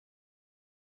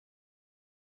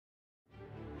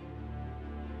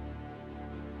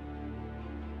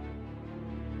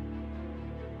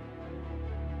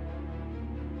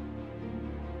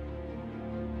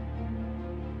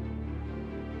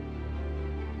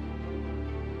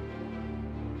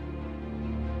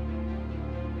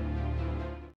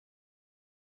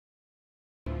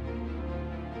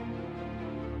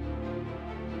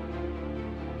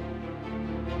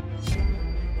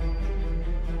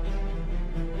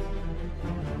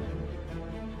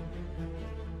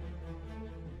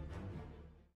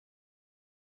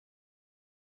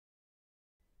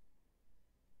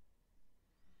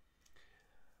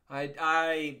I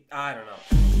don't know.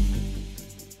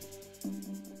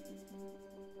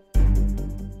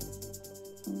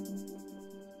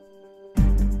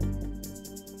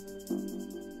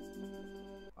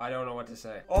 I don't know what to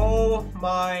say. Oh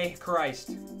my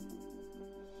Christ.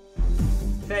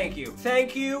 Thank you.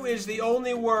 Thank you is the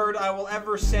only word I will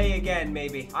ever say again,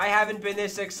 maybe. I haven't been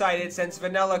this excited since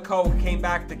Vanilla Coke came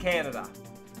back to Canada.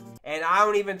 And I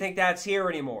don't even think that's here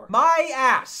anymore. My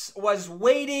ass was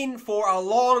waiting for a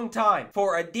long time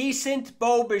for a decent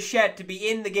Bo Bichette to be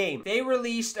in the game. They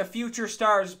released a Future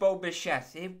Stars Bo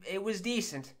Bichette. It was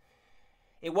decent.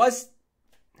 It was...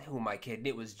 Who am I kidding?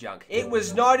 It was junk. It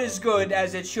was not as good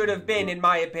as it should have been, in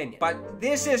my opinion. But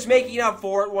this is making up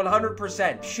for it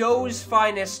 100%. Show's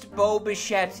finest Bo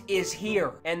Bichette is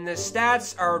here. And the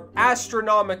stats are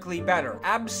astronomically better.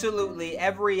 Absolutely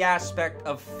every aspect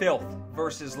of filth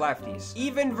versus lefties.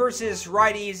 Even versus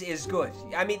righties is good.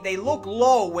 I mean, they look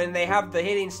low when they have the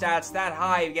hitting stats that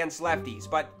high against lefties.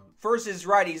 But versus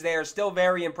righties, they are still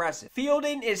very impressive.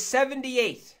 Fielding is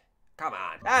 78. Come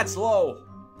on. That's low.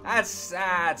 That's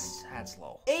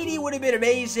low. 80 would have been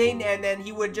amazing, and then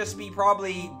he would just be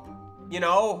probably, you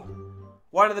know,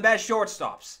 one of the best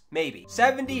shortstops. Maybe.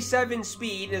 77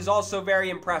 speed is also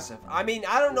very impressive. I mean,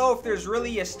 I don't know if there's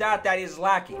really a stat that is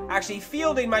lacking. Actually,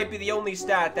 fielding might be the only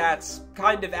stat that's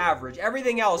kind of average.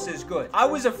 Everything else is good. I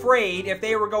was afraid if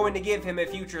they were going to give him a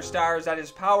Future Stars that his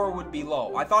power would be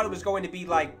low. I thought it was going to be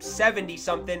like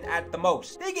 70-something at the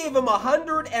most. They gave him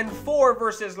 104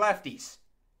 versus lefties.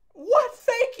 What?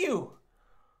 Thank you!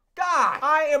 God,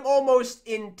 I am almost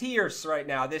in tears right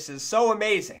now. This is so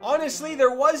amazing. Honestly,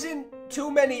 there wasn't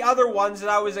too many other ones that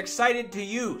I was excited to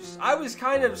use. I was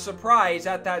kind of surprised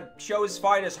that Show's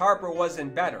finest Harper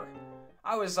wasn't better.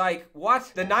 I was like,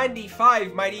 what? The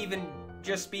 95 might even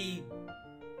just be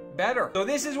better. So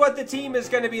this is what the team is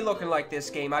going to be looking like this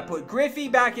game. I put Griffey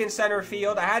back in center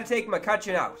field. I had to take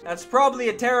McCutchen out. That's probably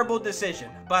a terrible decision,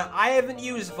 but I haven't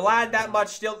used Vlad that much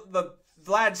still.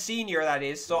 Vlad Sr., that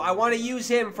is. So I want to use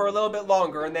him for a little bit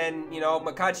longer, and then, you know,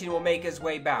 McCutchen will make his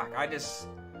way back. I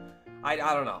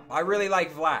don't know. I really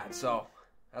like Vlad, so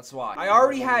that's why. I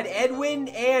already had Edwin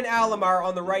and Alomar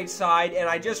on the right side, and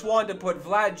I just wanted to put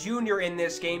Vlad Jr. in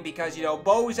this game because, you know,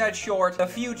 Bo's at short. The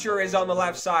future is on the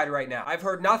left side right now. I've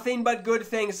heard nothing but good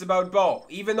things about Bo.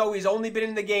 Even though he's only been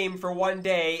in the game for one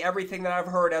day, everything that I've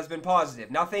heard has been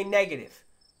positive. Nothing negative.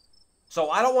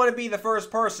 So I don't want to be the first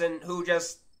person who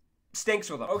just stinks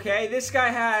with him. Okay, this guy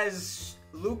has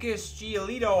Lucas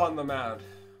Giolito on the mound.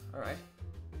 Alright.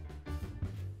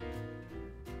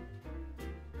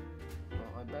 Well,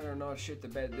 I better not shit the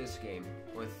bed this game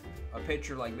with a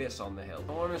pitcher like this on the hill.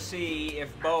 I want to see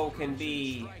if Bo can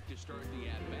be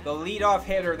the leadoff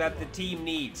hitter that the team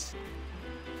needs.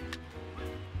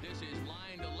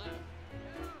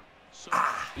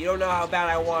 Ah, you don't know how bad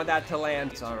I wanted that to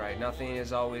land. It's alright, nothing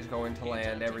is always going to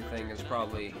land. Everything is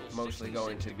probably mostly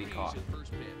going to be caught.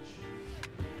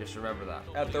 Just remember that.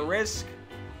 At the risk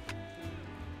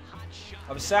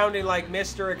of sounding like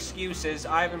Mr. Excuses,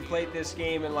 I haven't played this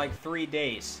game in like 3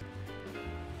 days.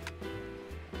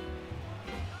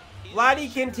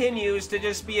 Vladdy continues to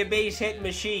just be a base hit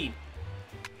machine.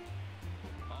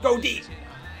 Go deep.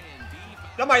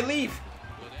 That might leave.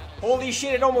 Holy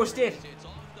shit, it almost did.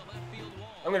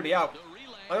 I'm gonna be out.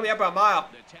 I'm gonna be up by a mile.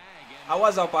 I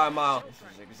was up by a mile. This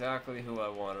is exactly who I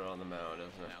wanted on the mound,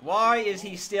 isn't it? Why is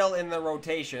he still in the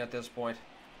rotation at this point?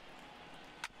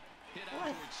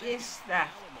 What is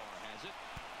that?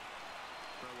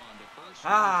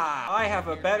 Ah, I have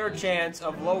a better chance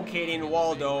of locating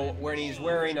Waldo when he's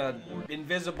wearing an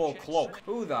invisible cloak.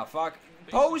 Who the fuck?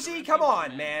 Posey, come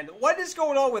on, man. What is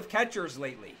going on with catchers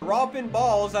lately? Romping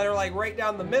balls that are like right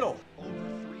down the middle.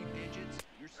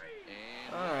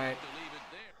 Alright.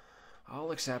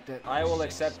 I'll accept it. I will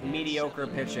accept mediocre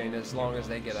pitching as long as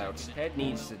they get out. Ted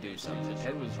needs to do something.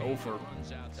 Ted was 0 for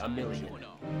a million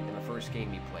in the first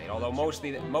game he played. Although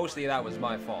mostly that was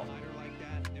my fault.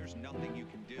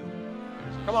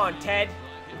 Come on, Ted.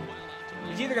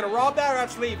 He's either going to rob that or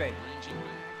that's leaving.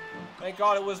 Thank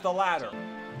God it was the latter.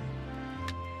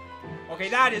 Okay,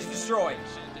 that is destroyed.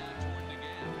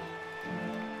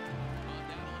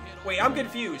 Wait, I'm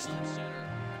confused.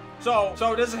 So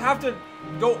does it have to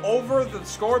go over the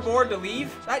scoreboard to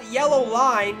leave? That yellow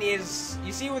line is...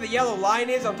 You see where the yellow line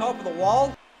is on top of the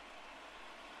wall?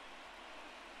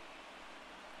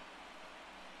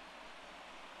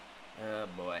 Oh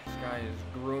boy. This guy is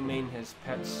grooming his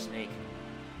pet snake.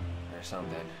 Or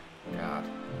something. God.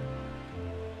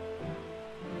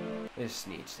 This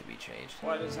needs to be changed.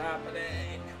 What is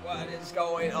happening? What is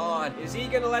going on? Is he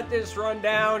gonna let this run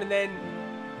down and then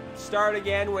start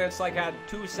again when it's like at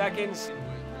 2 seconds?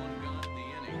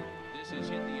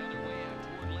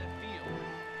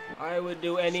 I would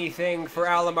do anything for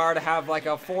Alomar to have like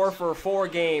a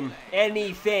 4-for-4 game.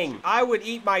 Anything. I would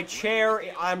eat my chair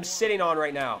I'm sitting on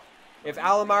right now. If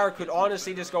Alomar could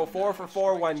honestly just go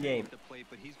 4-for-4 one game.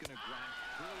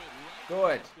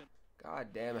 Good. God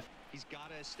damn it. He's got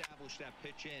to establish that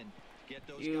pitch in. Get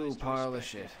those You pile of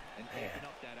shit. Man.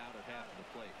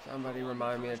 Somebody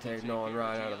remind me to take Nolan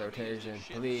Ryan out of the rotation,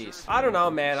 please. I don't know,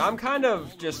 man. I'm kind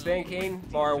of just thinking,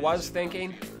 or was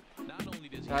thinking.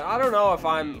 I don't know if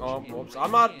I'm, oh, whoops.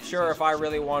 I'm not sure if I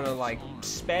really want to, like,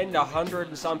 spend 100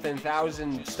 and something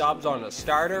thousand stubs on a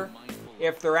starter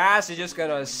if their ass is just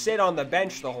gonna sit on the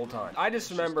bench the whole time. I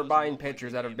just remember buying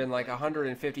pitchers that have been like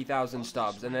 150,000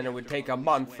 stubs, and then it would take a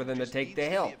month for them to take the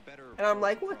hill. And I'm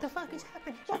like, what the fuck is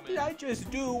happening? What did I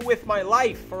just do with my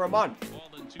life for a month?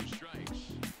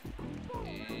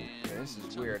 This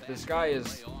is weird. This guy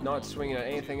is not swinging at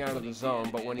anything out of the zone,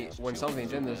 but when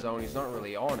something's in the zone, he's not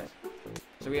really on it.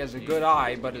 So he has a good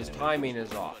eye, but his timing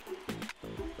is off.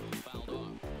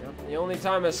 Yep. The only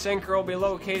time a sinker will be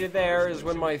located there is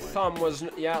when my thumb was...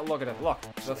 Yeah, look at it. Look.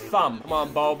 The thumb. Come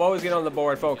on, Bo. Bo's get on the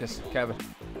board. Focus, Kevin.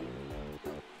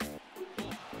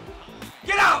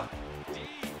 Get out!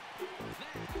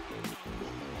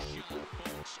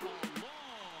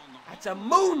 That's a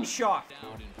moonshot!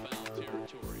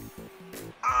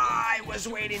 I was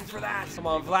waiting for that. Come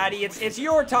on, Vladdy. It's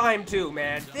your time, too,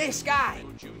 man. This guy.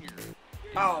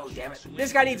 Oh, damn it.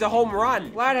 This guy needs a home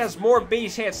run. Vlad has more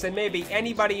base hits than maybe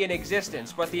anybody in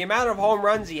existence, but the amount of home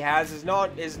runs he has is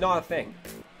not a thing.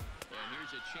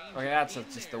 Okay, that's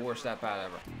just the worst at-bat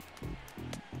ever.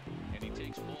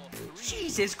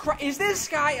 Jesus Christ. Is this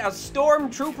guy a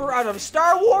stormtrooper out of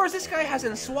Star Wars? This guy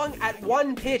hasn't swung at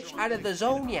one pitch out of the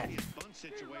zone yet.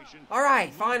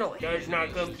 Alright, finally. Does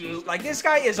not compute. Like, this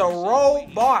guy is a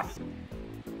robot.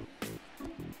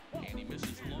 Right,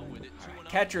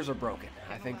 catchers are broken.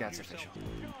 I think that's official.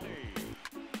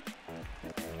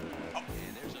 Oh,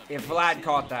 if Vlad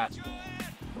caught that.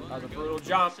 That was a brutal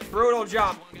jump. Brutal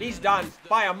jump. He's done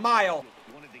by a mile.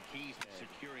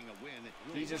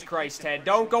 Jesus Christ, Ted.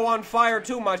 Don't go on fire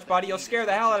too much, buddy. You'll scare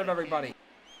the hell out of everybody.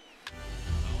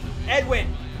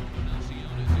 Edwin.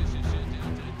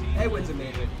 Edwin's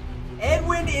amazing.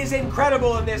 Edwin is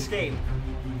incredible in this game.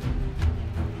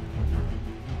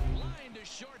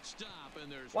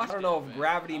 Well, I don't know if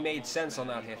gravity made sense on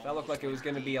that hit. That looked like it was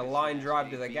going to be a line drive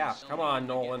to the gap. Come on,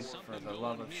 Nolan. For the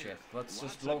love of shit. Let's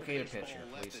just locate a pitch here,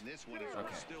 please.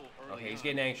 Okay. Okay, he's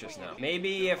getting anxious now.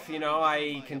 Maybe if, you know,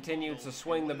 I continue to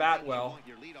swing the bat well.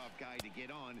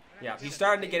 Yeah, he's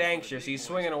starting to get anxious. He's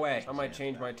swinging away. I might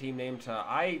change my team name to...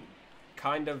 I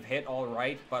kind of hit all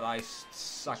right, but I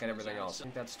suck at everything else. I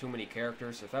think that's too many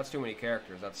characters. If that's too many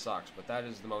characters, that sucks, but that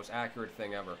is the most accurate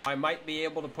thing ever. I might be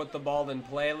able to put the ball in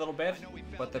play a little bit,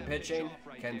 but the pitching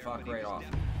can fuck right off.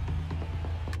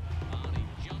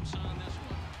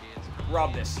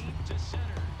 Rub this. I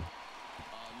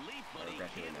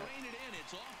regret doing that.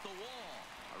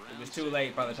 It was too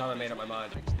late by the time I made up my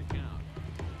mind.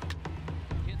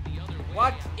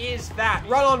 What is that?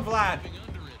 Run on Vlad!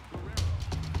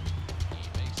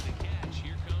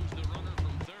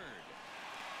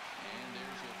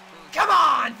 Come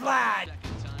on, Vlad!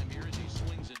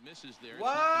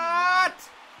 What?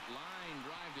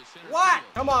 What?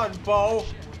 Come on, Bo.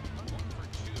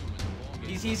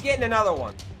 He's getting another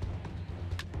one.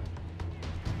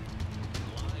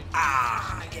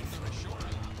 Ah!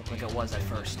 Looked like it was at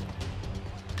first.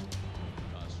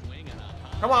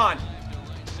 Come on!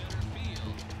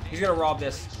 He's gonna rob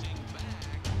this.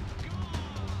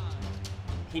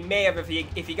 He may have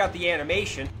if he got the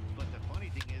animation.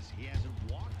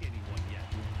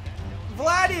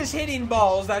 Vlad is hitting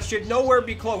balls that should nowhere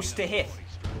be close to hit.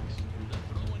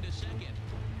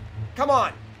 Come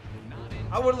on.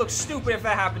 I would look stupid if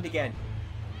that happened again.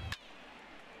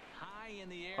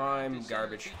 I'm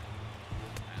garbage.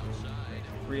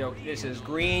 Rio, this is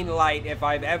green light if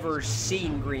I've ever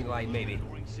seen green light, maybe.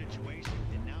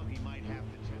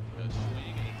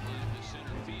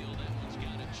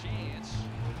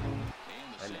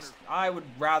 I would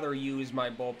rather use my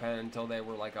bullpen until they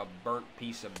were like a burnt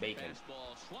piece of bacon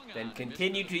than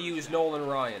continue to use Nolan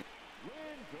Ryan.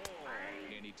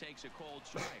 And he takes a cold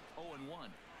strike, 0-1.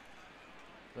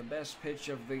 The best pitch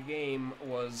of the game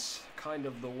was kind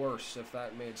of the worst, if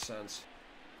that made sense.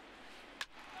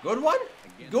 Good one?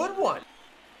 Good one.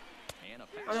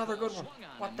 Another good one.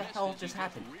 What the hell just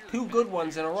happened? Two good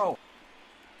ones in a row.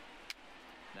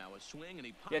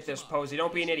 Get this, Posey.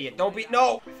 Don't be an idiot. Don't be...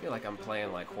 No! I feel like I'm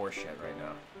playing like horseshit right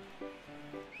now.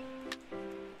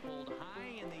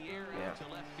 Yeah.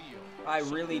 I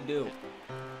really do.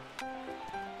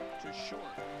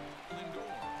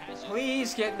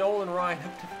 Please get Nolan Ryan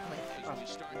up to play.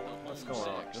 What's going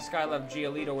on? This guy left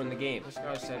Giolito in the game. This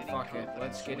guy said, fuck it,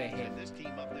 let's get a hit with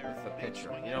the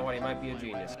pitcher. You know what? He might be a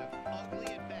genius.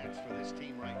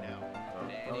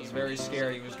 I was very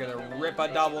scared he was going to rip a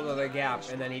double to the gap,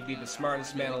 and then he'd be the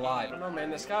smartest man alive. I don't know, man.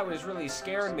 This guy was really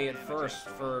scaring me at first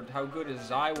for how good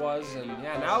his eye was, and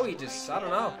yeah, now he just, I don't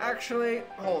know. Actually,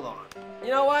 hold on. You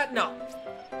know what? No.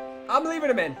 I'm leaving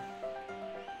him in.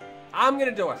 I'm going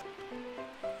to do it.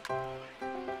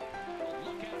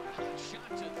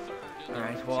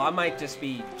 Alright, well, I might just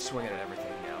be swinging at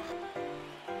everything now.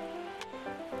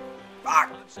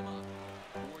 Fuck!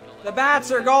 The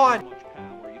bats are gone!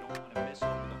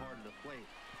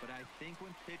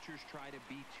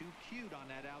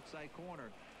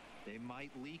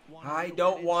 I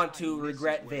don't want to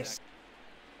regret this.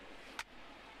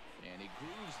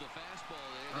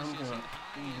 I'm gonna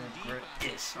regret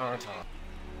this, aren't I?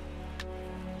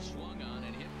 Swung on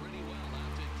and hit pretty well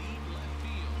out to deep left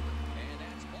field, and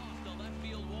that's off the left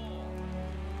field wall.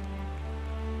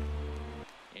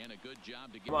 And a good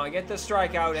job to get. Come on, get the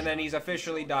strikeout, and then he's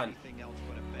officially done.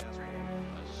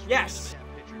 Yes!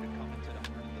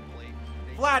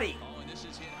 Vladdy! Oh, and this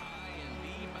is hit high and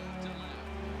deep out to left.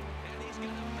 And he's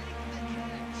gonna make the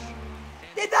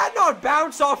catch. Did that not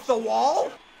bounce off the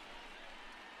wall?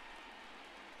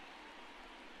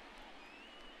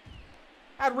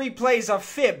 That replay's a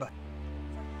fib.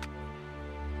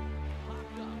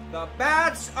 The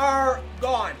bats are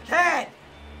gone. Ted!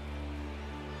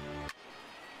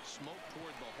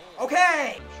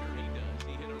 Okay!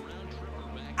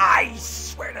 I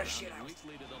swear to shit I was...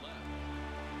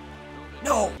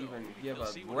 No! Even give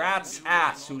a rat's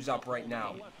ass who's up right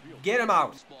now. Get him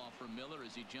out!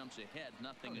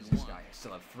 What is this guy? I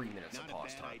still have 3 minutes of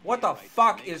pause time. What the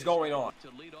fuck is going on?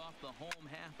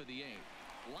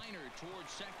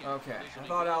 Okay, I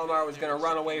thought Alomar was going to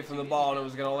run away from the ball and it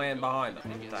was going to land behind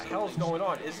him. What the hell's going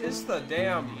on? Is this the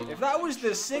damn... If that was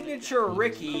the signature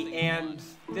Ricky and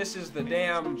this is the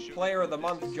damn player of the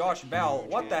month Josh Bell,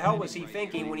 what the hell was he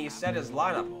thinking when he set his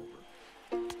lineup?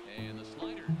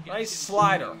 Nice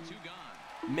slider.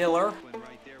 Miller.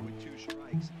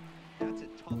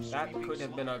 That could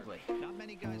have been ugly.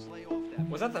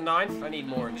 Was that the 9th? I need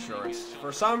more insurance.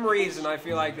 For some reason, I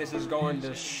feel like this is going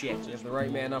to shit. There's the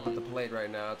right man up at the plate right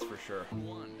now, that's for sure.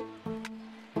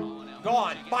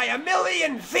 Gone by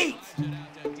 1,000,000 feet!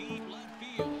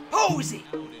 Posey!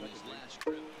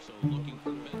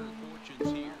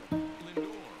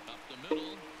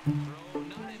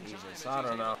 Jesus, I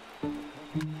don't know.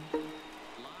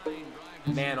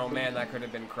 Man, oh man, that could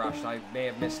have been crushed. I may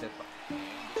have missed it.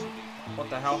 What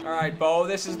the hell? Alright, Bo,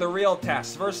 this is the real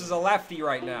test versus a lefty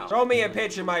right now. Throw me a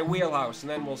pitch in my wheelhouse, and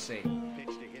then we'll see.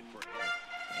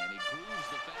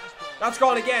 That's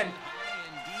gone again.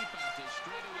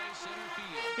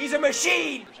 He's a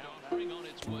machine!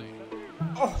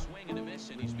 Oh!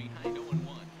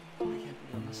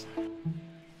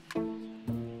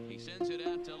 He sends it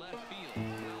out to left field.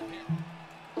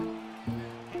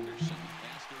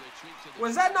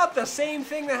 Was that not the same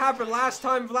thing that happened last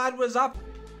time Vlad was up?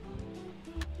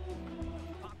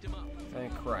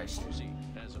 Thank Christ.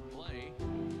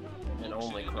 And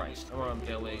only Christ. Come on,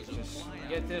 Billy. Just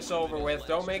get this over with.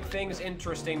 Don't make things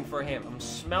interesting for him. I'm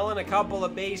smelling a couple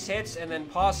of base hits and then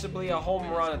possibly a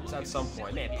home run at some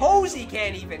point. Man, Posey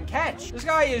can't even catch. This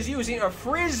guy is using a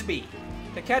frisbee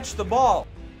to catch the ball.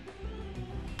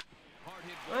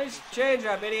 Nice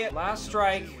changeup, idiot. Last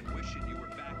strike.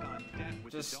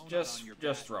 Just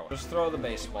throw it. Just throw the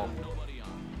baseball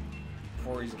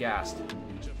before he's gassed.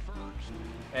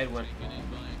 Edwin.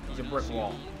 He's a brick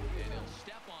wall.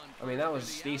 I mean, that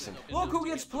was decent. Look who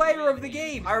gets player of the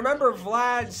game. I remember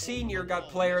Vlad Sr. got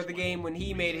player of the game when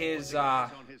he made his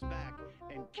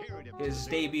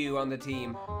debut on the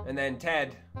team. And then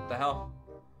Ted, what the hell?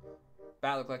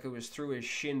 Bat looked like it was through his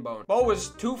shin bone. Bo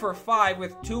was 2 for 5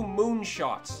 with 2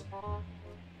 moonshots.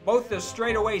 Both the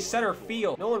straightaway center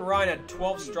field. Nolan Ryan had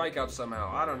 12 strikeouts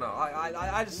somehow. I don't know.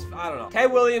 I don't know.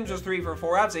 Ted Williams was 3 for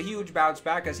 4. That's a huge bounce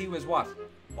back because he was what?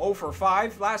 0 for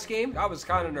 5 last game? I was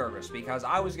kind of nervous because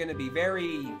I was going to be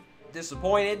very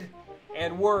disappointed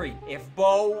and worried. If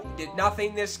Bo did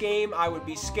nothing this game, I would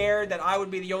be scared that I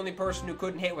would be the only person who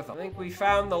couldn't hit with him. I think we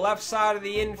found the left side of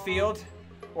the infield,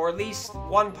 or at least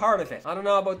one part of it. I don't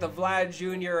know about the Vlad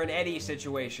Jr. and Eddie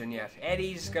situation yet.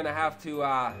 Eddie's going to have to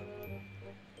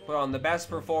put on the best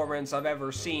performance I've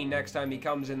ever seen next time he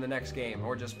comes in the next game,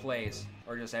 or just plays,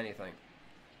 or just anything.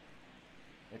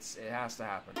 It has to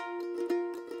happen.